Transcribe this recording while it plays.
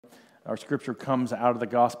Our scripture comes out of the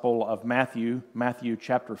Gospel of Matthew, Matthew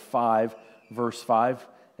chapter 5, verse 5,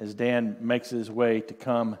 as Dan makes his way to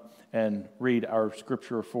come and read our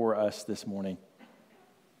scripture for us this morning.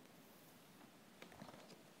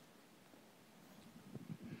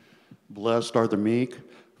 Blessed are the meek,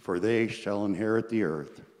 for they shall inherit the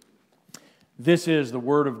earth. This is the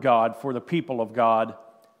word of God for the people of God.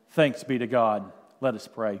 Thanks be to God. Let us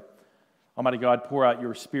pray. Almighty God, pour out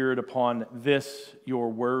your Spirit upon this, your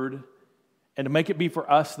word, and to make it be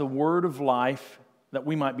for us the word of life, that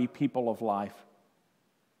we might be people of life.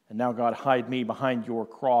 And now, God, hide me behind your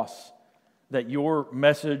cross, that your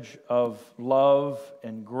message of love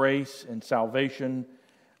and grace and salvation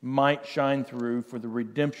might shine through for the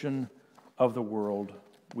redemption of the world.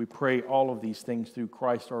 We pray all of these things through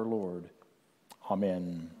Christ our Lord.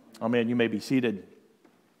 Amen. Amen. You may be seated.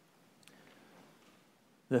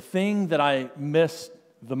 The thing that I miss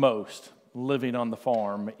the most living on the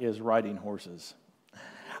farm is riding horses.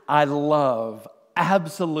 I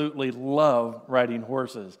absolutely love riding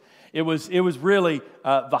horses. It was really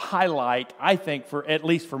the highlight, I think, at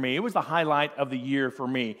least for me. It was the highlight of the year for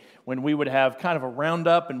me, when we would have kind of a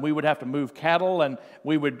roundup and we would have to move cattle and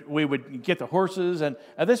we would get the horses. And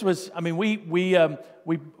this was, I mean, we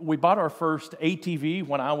bought our first ATV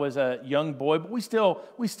when I was a young boy, but we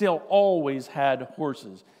still always had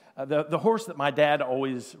horses. The horse that my dad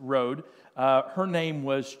always rode, her name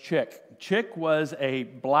was Chick. Chick was a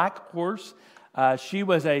black horse. She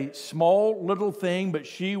was a small little thing, but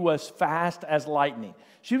she was fast as lightning.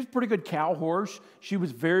 She was a pretty good cow horse. She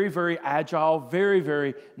was very, very agile, very,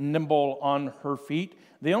 very nimble on her feet.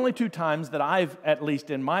 The only two times that at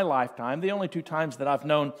least in my lifetime, the only two times that I've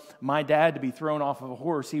known my dad to be thrown off of a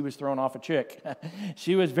horse, he was thrown off a Chick.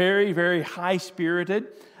 She was very, very high-spirited.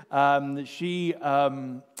 She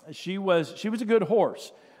was a good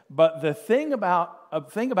horse. But the thing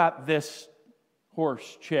about this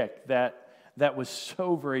horse, Chick, that was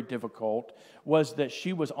so very difficult was that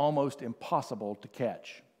she was almost impossible to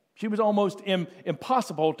catch. She was almost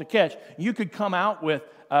impossible to catch. You could come out to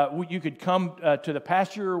the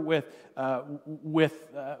pasture with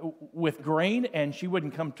grain, and she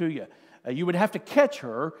wouldn't come to you. You would have to catch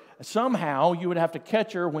her somehow. You would have to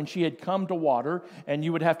catch her when she had come to water, and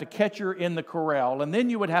you would have to catch her in the corral, and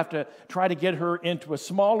then you would have to try to get her into a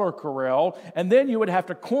smaller corral, and then you would have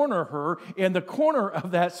to corner her in the corner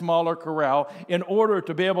of that smaller corral in order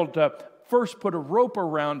to be able to first put a rope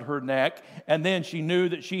around her neck, and then she knew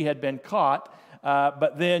that she had been caught.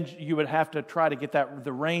 But then you would have to try to get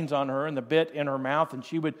the reins on her and the bit in her mouth, and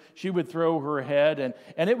she would throw her head, and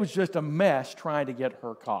it was just a mess trying to get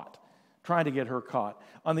her caught.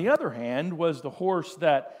 On the other hand was the horse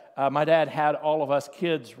that my dad had all of us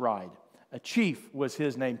kids ride. A Chief was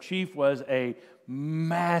his name. Chief was a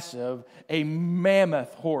mammoth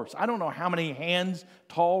horse. I don't know how many hands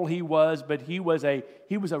tall he was, but he was a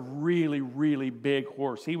really, really big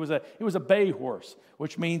horse. He was a bay horse,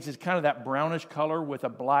 which means it's kind of that brownish color with a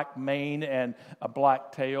black mane and a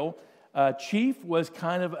black tail. Chief was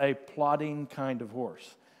kind of a plodding kind of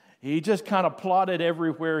horse. He just kind of plodded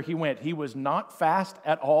everywhere he went. He was not fast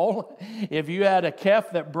at all. If you had a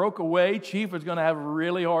calf that broke away, Chief was going to have a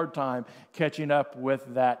really hard time catching up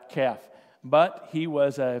with that calf. But he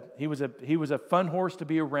was a fun horse to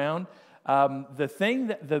be around. The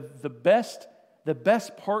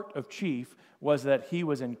best part of Chief was that he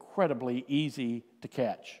was incredibly easy to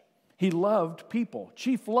catch. He loved people.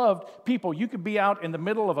 Chief loved people. You could be out in the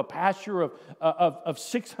middle of a pasture of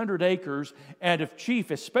 600 acres, and if Chief,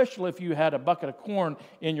 especially if you had a bucket of corn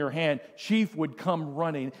in your hand, Chief would come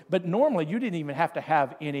running. But normally, you didn't even have to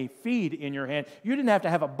have any feed in your hand. You didn't have to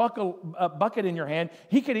have a bucket in your hand.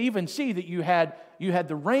 He could even see that you had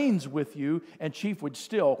the reins with you, and Chief would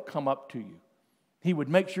still come up to you. He would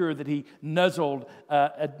make sure that he nuzzled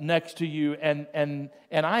next to you, and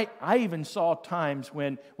I even saw times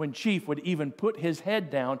when Chief would even put his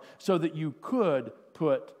head down so that you could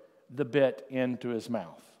put the bit into his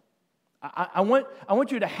mouth. I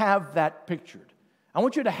want you to have that pictured. I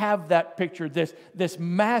want you to have that pictured. This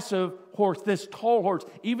massive horse, this tall horse.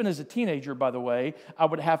 Even as a teenager, by the way, I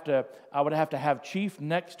would have to have Chief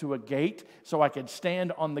next to a gate so I could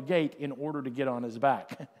stand on the gate in order to get on his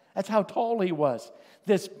back. That's how tall he was.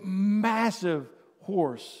 This massive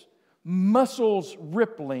horse, muscles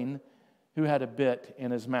rippling, who had a bit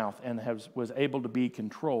in his mouth and was able to be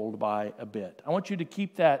controlled by a bit. I want you to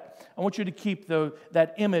keep that. I want you to keep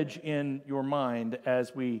that image in your mind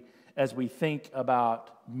as we think about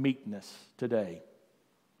meekness today.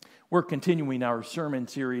 We're continuing our sermon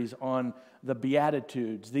series on the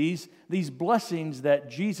Beatitudes. These blessings that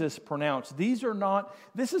Jesus pronounced,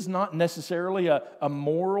 this is not necessarily a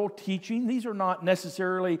moral teaching. These are not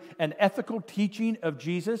necessarily an ethical teaching of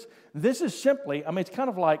Jesus. This is simply, it's kind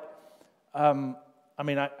of like, I'm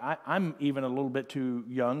even a little bit too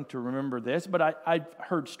young to remember this, but I've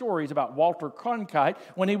heard stories about Walter Cronkite.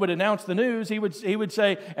 When he would announce the news, he would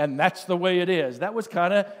say, "And that's the way it is." That was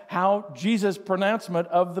kind of how Jesus' pronouncement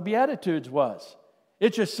of the Beatitudes was.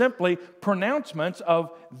 It's just simply pronouncements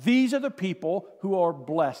of these are the people who are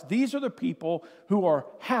blessed. These are the people who are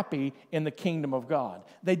happy in the kingdom of God.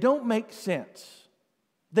 They don't make sense.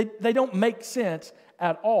 They don't make sense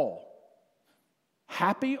at all.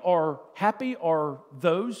 Happy are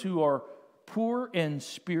those who are poor in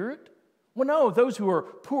spirit? Well, no, those who are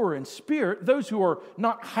poor in spirit, those who are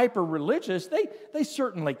not hyper-religious, they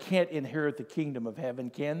certainly can't inherit the kingdom of heaven,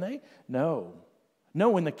 can they? No.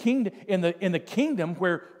 No, in the kingdom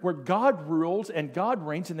where God rules and God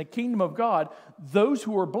reigns, in the kingdom of God, those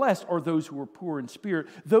who are blessed are those who are poor in spirit.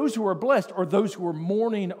 Those who are blessed are those who are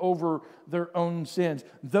mourning over their own sins.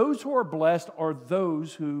 Those who are blessed are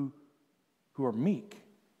those who are meek.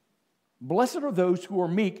 Blessed are those who are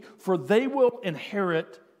meek, for they will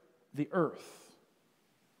inherit the earth.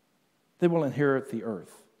 They will inherit the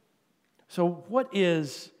earth. So what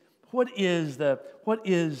is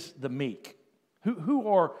the meek? Who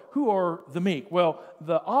are the meek? Well,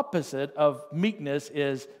 the opposite of meekness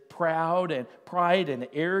is pride and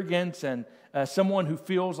arrogance and someone who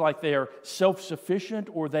feels like they are self-sufficient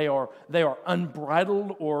or they are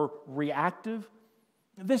unbridled or reactive.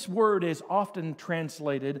 This word is often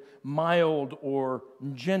translated mild or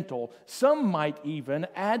gentle. Some might even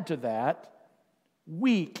add to that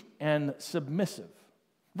weak and submissive.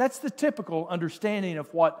 That's the typical understanding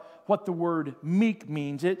of what the word meek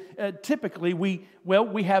means. Typically we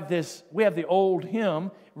have the old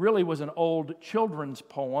hymn. Really was an old children's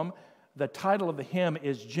poem. The title of the hymn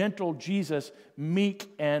is "Gentle Jesus,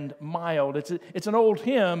 Meek and Mild." It's an old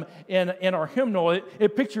hymn in our hymnal.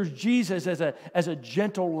 It pictures Jesus as a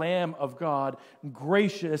gentle Lamb of God,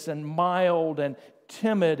 gracious and mild and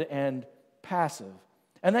timid and passive.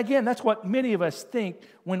 And again, that's what many of us think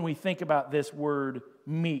when we think about this word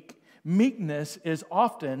meek. Meekness is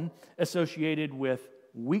often associated with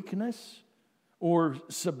weakness or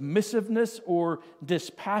submissiveness or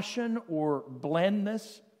dispassion or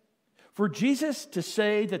blandness. For Jesus to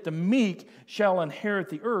say that the meek shall inherit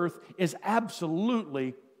the earth is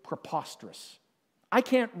absolutely preposterous. I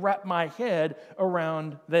can't wrap my head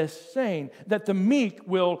around this saying that the meek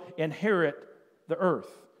will inherit the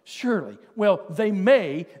earth. Surely, well, they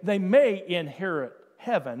may inherit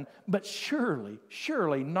heaven, but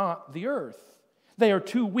surely not the earth. They are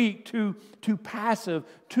too weak, too passive,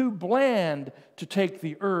 too bland to take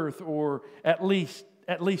the earth, or at least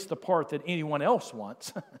the part that anyone else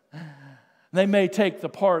wants. They may take the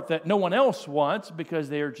part that no one else wants because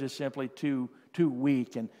they are just simply too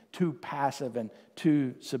weak and too passive and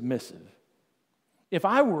too submissive. If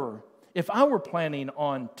I were planning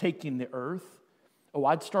on taking the earth,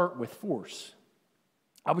 I'd start with force.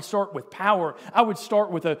 I would start with power. I would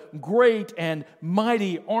start with a great and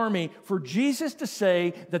mighty army. For Jesus to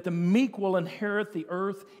say that the meek will inherit the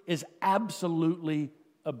earth is absolutely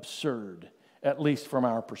absurd, at least from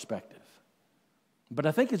our perspective. But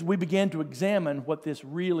I think as we begin to examine what this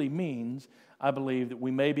really means, I believe that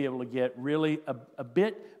we may be able to get really a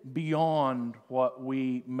bit beyond what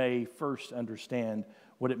we may first understand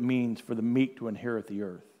what it means for the meek to inherit the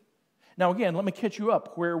earth. Now again, let me catch you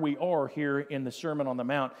up where we are here in the Sermon on the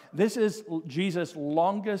Mount. This is Jesus'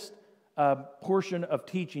 longest portion of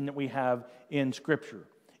teaching that we have in Scripture.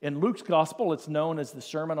 In Luke's Gospel, it's known as the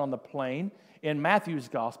Sermon on the Plain. In Matthew's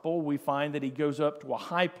Gospel, we find that he goes up to a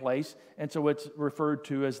high place, and so it's referred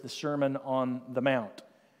to as the Sermon on the Mount.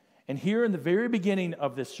 And here in the very beginning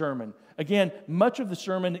of this sermon, again, much of the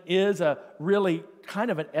sermon is a really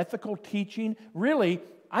kind of an ethical teaching. Really,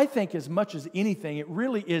 I think as much as anything, it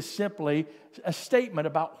really is simply a statement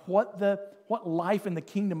about what life in the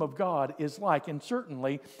kingdom of God is like. And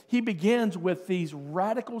certainly, he begins with these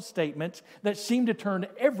radical statements that seem to turn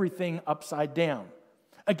everything upside down.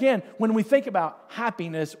 Again, when we think about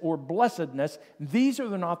happiness or blessedness, these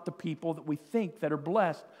are not the people that we think that are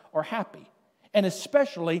blessed or happy. And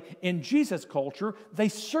especially in Jesus' culture, they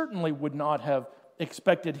certainly would not have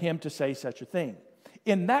expected him to say such a thing.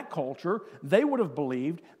 In that culture, they would have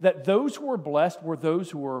believed that those who were blessed were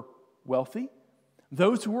those who were wealthy,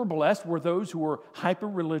 Those who were blessed were those who were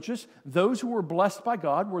hyper-religious. Those who were blessed by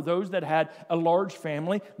God were those that had a large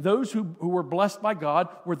family. Those who were blessed by God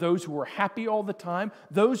were those who were happy all the time.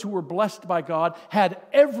 Those who were blessed by God had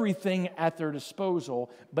everything at their disposal.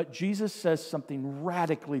 But Jesus says something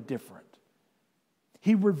radically different.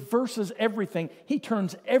 He reverses everything. He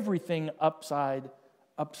turns everything upside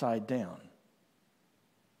down.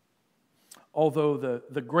 Although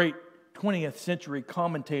the great 20th century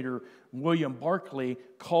commentator William Barclay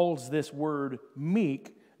calls this word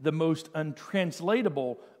meek the most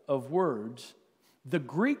untranslatable of words, the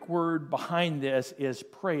Greek word behind this is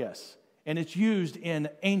praeus, and it's used in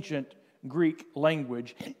ancient Greek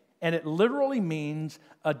language, and it literally means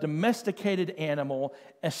a domesticated animal,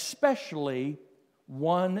 especially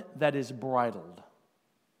one that is bridled.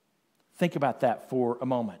 Think about that for a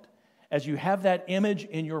moment. As you have that image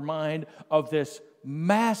in your mind of this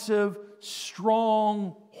massive,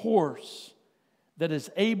 strong horse that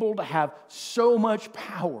is able to have so much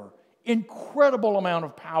power, incredible amount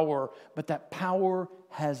of power, but that power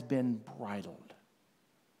has been bridled.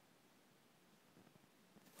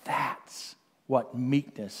 That's what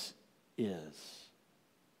meekness is.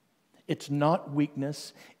 It's not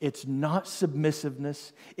weakness. It's not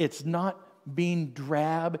submissiveness. It's not being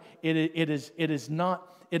drab. It is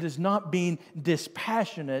not being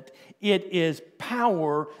dispassionate. It is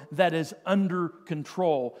power that is under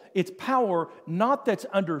control. It's power not that's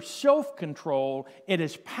under self-control. It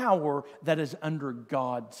is power that is under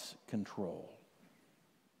God's control.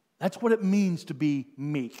 That's what it means to be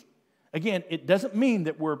meek. Again, it doesn't mean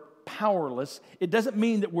that we're powerless. It doesn't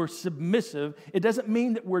mean that we're submissive. It doesn't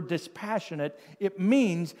mean that we're dispassionate. It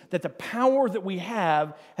means that the power that we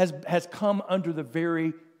have has come under the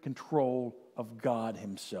very control of God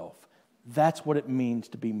Himself. That's what it means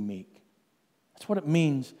to be meek. That's what it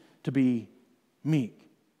means to be meek.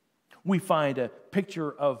 We find a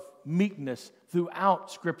picture of meekness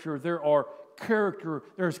throughout Scripture. There's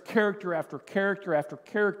character after character after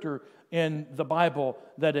character in the Bible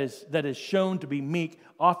that is shown to be meek.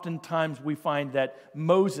 Oftentimes we find that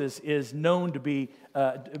Moses is known to be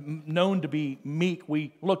meek.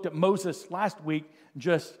 We looked at Moses last week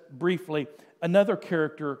just briefly. Another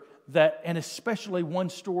character that, and especially one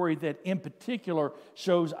story that in particular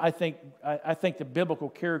shows, I think the biblical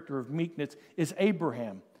character of meekness is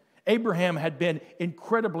Abraham. Abraham had been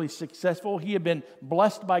incredibly successful. He had been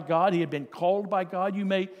blessed by God. He had been called by God. You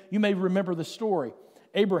may remember the story.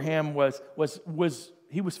 Abraham was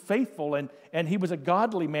faithful and he was a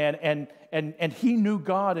godly man and he knew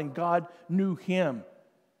God and God knew him.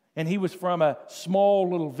 And he was from a small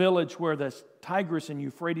little village where the Tigris and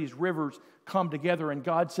Euphrates rivers come together, and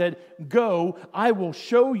God said, "Go, I will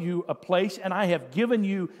show you a place, and I have given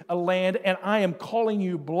you a land, and I am calling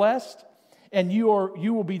you blessed, and you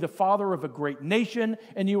will be the father of a great nation,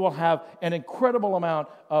 and you will have an incredible amount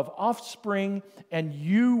of offspring, and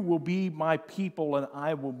you will be my people, and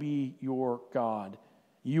I will be your God.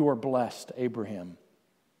 You are blessed, Abraham."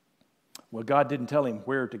 Well, God didn't tell him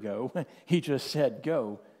where to go. He just said,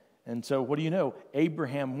 "Go." And so what do you know?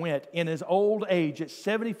 Abraham went in his old age, at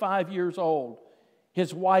 75 years old.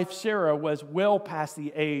 His wife Sarah was well past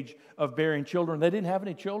the age of bearing children. They didn't have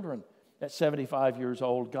any children at 75 years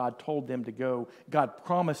old. God told them to go. God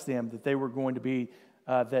promised them that they were going to be,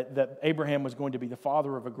 that Abraham was going to be the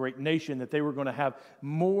father of a great nation, that they were going to have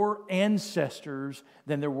more ancestors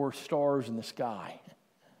than there were stars in the sky.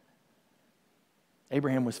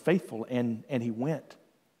 Abraham was faithful and he went.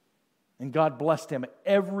 And God blessed him.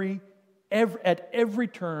 At every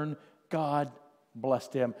turn, God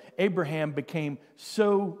blessed him. Abraham became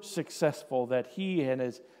so successful that he and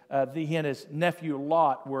his nephew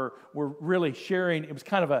Lot were really sharing. It was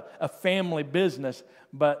kind of a family business,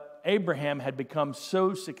 but Abraham had become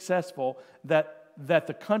so successful that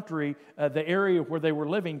the country, the area where they were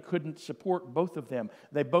living, couldn't support both of them.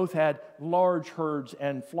 They both had large herds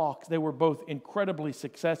and flocks. They were both incredibly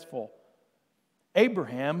successful.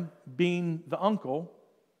 Abraham being the uncle,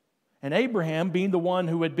 and Abraham being the one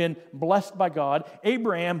who had been blessed by God,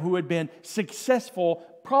 Abraham who had been successful,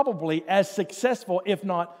 probably as successful, if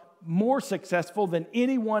not more successful than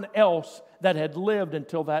anyone else that had lived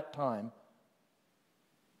until that time.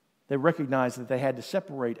 They recognized that they had to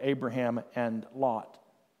separate Abraham and Lot.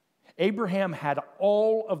 Abraham had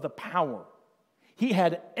all of the power. He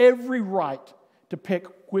had every right to pick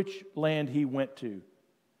which land he went to.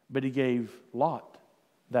 But he gave Lot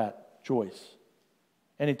that choice.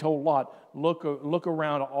 And he told Lot, look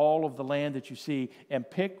around all of the land that you see and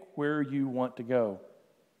pick where you want to go.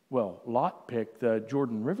 Well, Lot picked the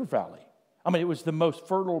Jordan River Valley. I mean, it was the most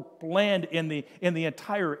fertile land in the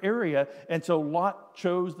entire area. And so Lot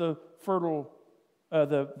chose the fertile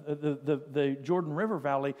the Jordan River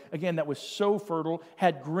Valley, again, that was so fertile,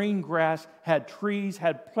 had green grass, had trees,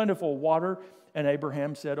 had plentiful water. And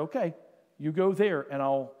Abraham said, okay, you go there and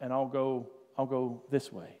I'll go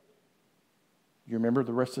this way. You remember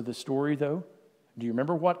the rest of the story, though? Do you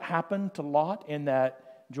remember what happened to Lot in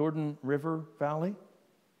that Jordan River Valley?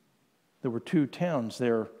 There were two towns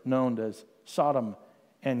there known as Sodom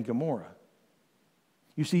and Gomorrah.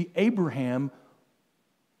 You see, Abraham,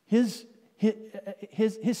 his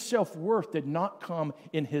self-worth did not come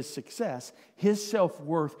in his success. His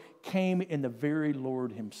self-worth came in the very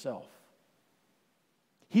Lord himself.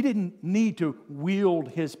 He didn't need to wield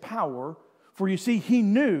his power, for you see, he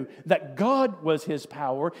knew that God was his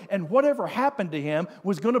power, and whatever happened to him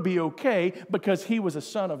was going to be okay because he was a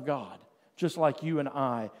son of God, just like you and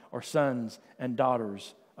I are sons and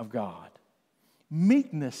daughters of God.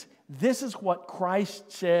 Meekness, this is what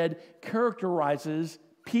Christ said characterizes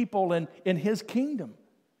people in his kingdom.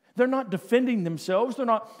 They're not defending themselves. They're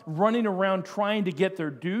not running around trying to get their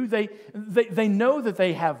due. They know that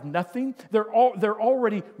they have nothing. They're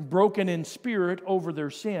already broken in spirit over their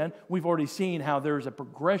sin. We've already seen how there's a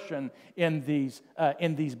progression in these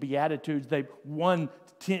Beatitudes. One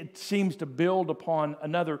seems to build upon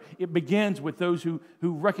another. It begins with those who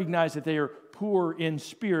recognize that they are poor in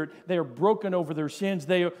spirit. They are broken over their sins.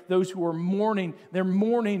 Those who are mourning, they're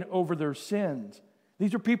mourning over their sins.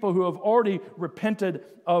 These are people who have already repented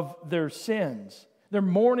of their sins. They're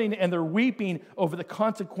mourning and they're weeping over the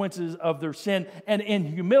consequences of their sin. And in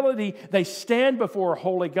humility, they stand before a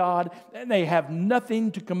holy God and they have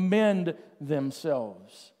nothing to commend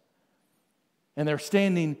themselves. And they're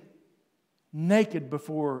standing naked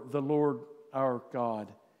before the Lord our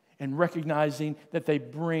God and recognizing that they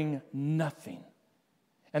bring nothing.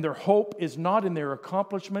 And their hope is not in their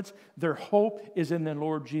accomplishments. Their hope is in the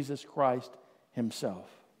Lord Jesus Christ himself.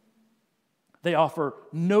 They offer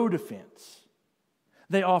no defense.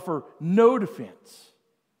 They offer no defense,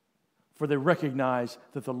 for they recognize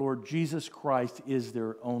that the Lord Jesus Christ is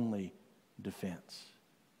their only defense.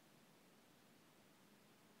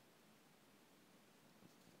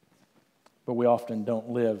 But we often don't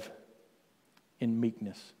live in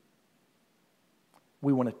meekness.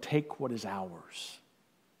 We want to take what is ours.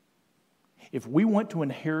 If we want to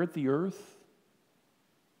inherit the earth,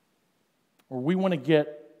 or we want to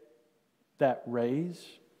get that raise,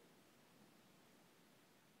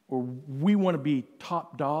 or we want to be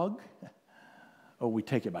top dog, oh, we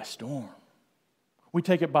take it by storm. We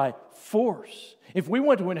take it by force. If we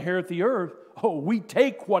want to inherit the earth, oh, we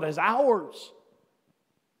take what is ours.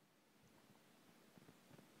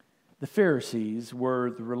 The Pharisees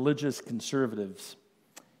were the religious conservatives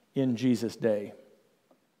in Jesus' day.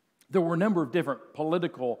 There were a number of different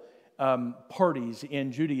political parties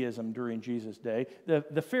in Judaism during Jesus' day.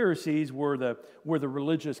 The Pharisees were the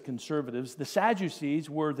religious conservatives. The Sadducees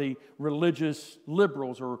were the religious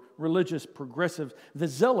liberals or religious progressives. The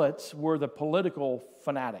Zealots were the political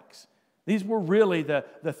fanatics. These were really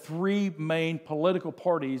the three main political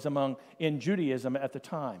parties in Judaism at the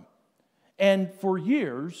time. And for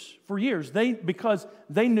years, because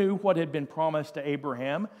they knew what had been promised to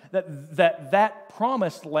Abraham, that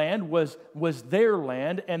promised land was their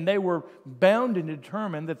land, and they were bound and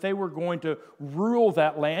determined that they were going to rule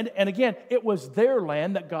that land. And again, it was their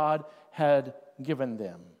land that God had given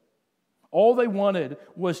them. All they wanted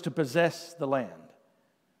was to possess the land.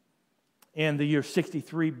 In the year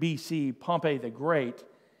 63 BC, Pompey the Great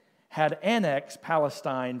had annexed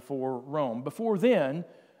Palestine for Rome. Before then,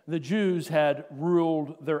 the Jews had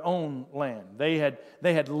ruled their own land. They had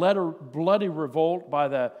led a bloody revolt by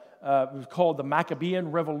it was called the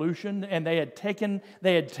Maccabean Revolution, and they had taken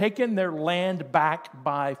their land back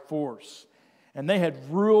by force. And they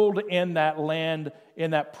had ruled in that land,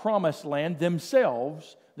 in that promised land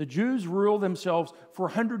themselves. The Jews ruled themselves for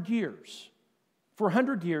 100 years. For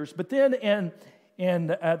 100 years. But then in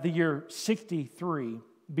the year 63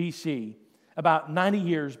 BC, about 90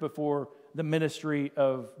 years before the ministry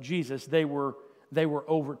of Jesus, they were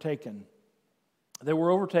overtaken. They were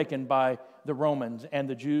overtaken by the Romans, and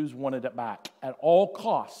the Jews wanted it back. At all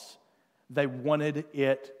costs, they wanted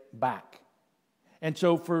it back. And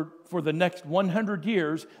so for the next 100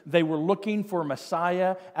 years, they were looking for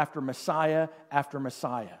Messiah after Messiah after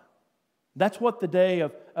Messiah. That's what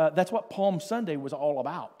that's what Palm Sunday was all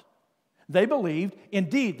about. They believed,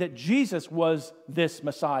 indeed, that Jesus was this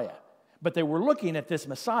Messiah. But they were looking at this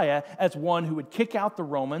Messiah as one who would kick out the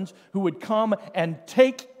Romans, who would come and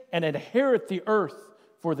take and inherit the earth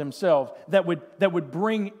for themselves, that would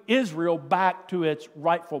bring Israel back to its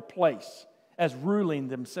rightful place as ruling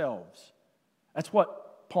themselves. That's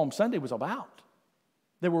what Palm Sunday was about.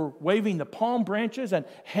 They were waving the palm branches and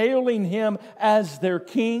hailing him as their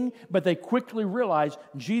king, but they quickly realized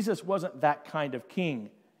Jesus wasn't that kind of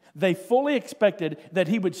king. They fully expected that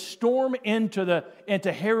he would storm into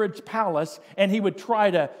Herod's palace and he would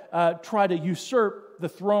try to usurp the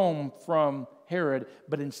throne from Herod.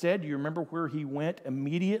 But instead, you remember where he went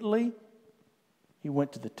immediately? He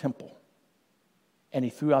went to the temple and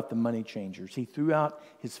he threw out the money changers. He threw out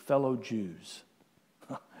his fellow Jews.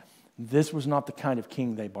 This was not the kind of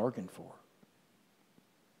king they bargained for.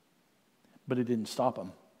 But it didn't stop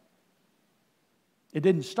them. It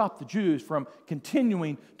didn't stop the Jews from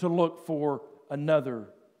continuing to look for another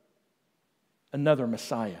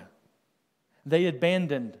Messiah. They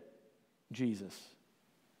abandoned Jesus.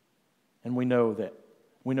 And we know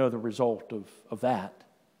the result of that.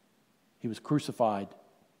 He was crucified,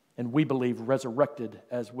 and we believe resurrected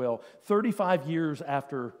as well. 35 years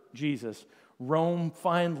after Jesus, Rome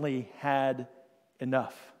finally had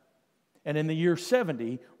enough. And in the year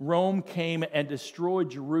 70, Rome came and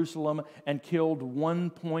destroyed Jerusalem and killed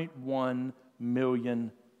 1.1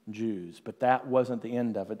 million Jews. But that wasn't the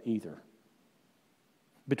end of it either.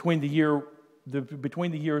 Between the years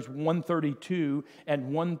 132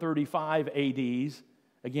 and 135 ADs,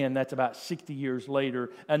 again, that's about 60 years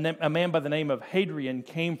later, a man by the name of Hadrian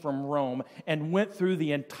came from Rome and went through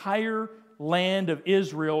the entire land of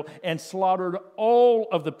Israel and slaughtered all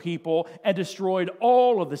of the people and destroyed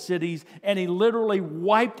all of the cities, and he literally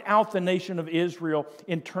wiped out the nation of Israel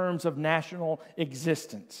in terms of national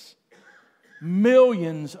existence.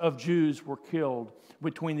 Millions of Jews were killed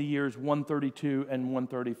between the years 132 and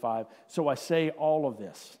 135. So I say all of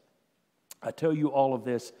this. I tell you all of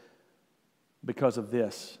this because of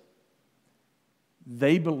this.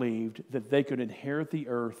 They believed that they could inherit the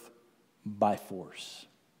earth by force.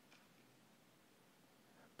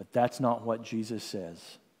 But that's not what Jesus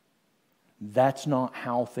says. That's not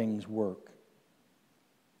how things work.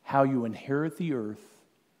 How you inherit the earth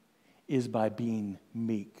is by being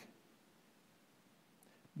meek.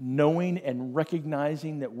 Knowing and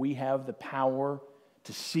recognizing that we have the power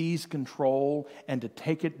to seize control and to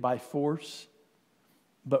take it by force,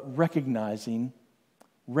 but recognizing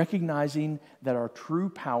that our true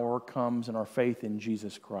power comes in our faith in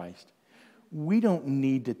Jesus Christ. We don't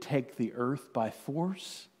need to take the earth by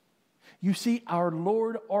force. You see, our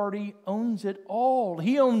Lord already owns it all.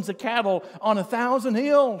 He owns the cattle on 1,000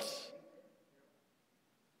 hills.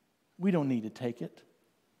 We don't need to take it.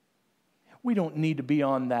 We don't need to be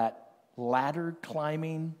on that ladder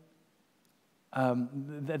climbing,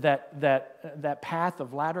 that path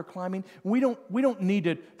of ladder climbing. We don't need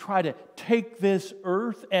to try to take this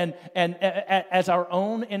earth and as our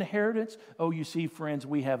own inheritance. Oh, you see, friends,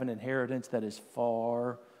 we have an inheritance that is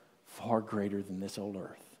far, far greater than this old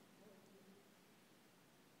earth.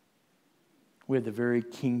 We have the very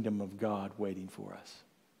kingdom of God waiting for us.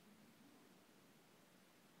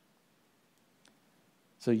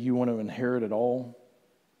 So you want to inherit it all?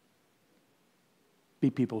 Be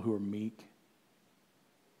people who are meek.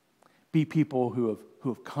 Be people who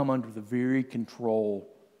have come under the very control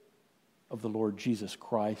of the Lord Jesus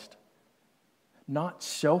Christ. Not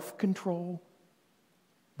self-control,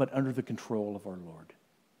 but under the control of our Lord.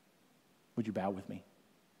 Would you bow with me?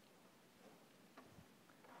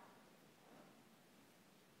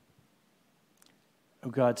 Oh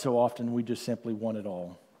God, so often we just simply want it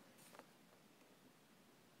all.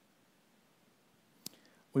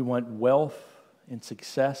 We want wealth and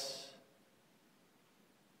success.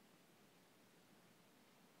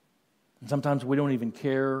 And sometimes we don't even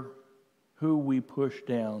care who we push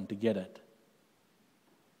down to get it,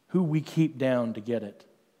 who we keep down to get it.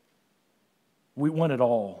 We want it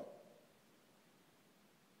all.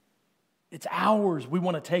 It's ours. We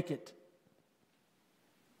want to take it.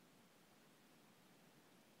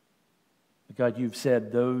 But God, you've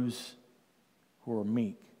said those who are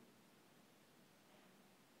meek,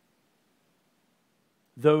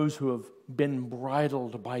 those who have been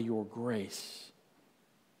bridled by your grace,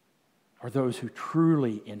 are those who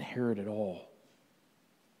truly inherit it all.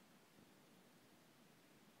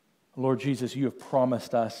 Lord Jesus, you have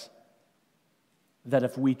promised us that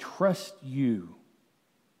if we trust you,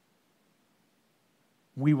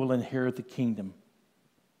 we will inherit the kingdom.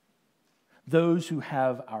 Those who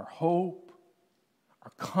have our hope,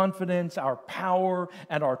 our confidence, our power,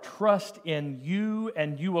 and our trust in you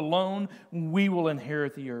and you alone, we will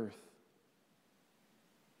inherit the earth.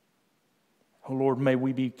 Oh Lord, may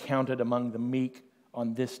we be counted among the meek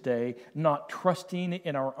on this day, not trusting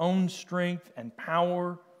in our own strength and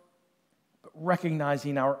power, but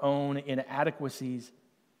recognizing our own inadequacies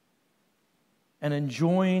and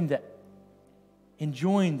enjoying the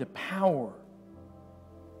power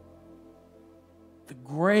the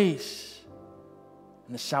grace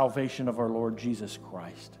and the salvation of our Lord Jesus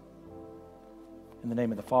Christ. In the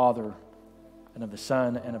name of the Father, and of the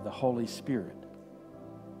Son, and of the Holy Spirit.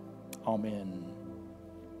 Amen.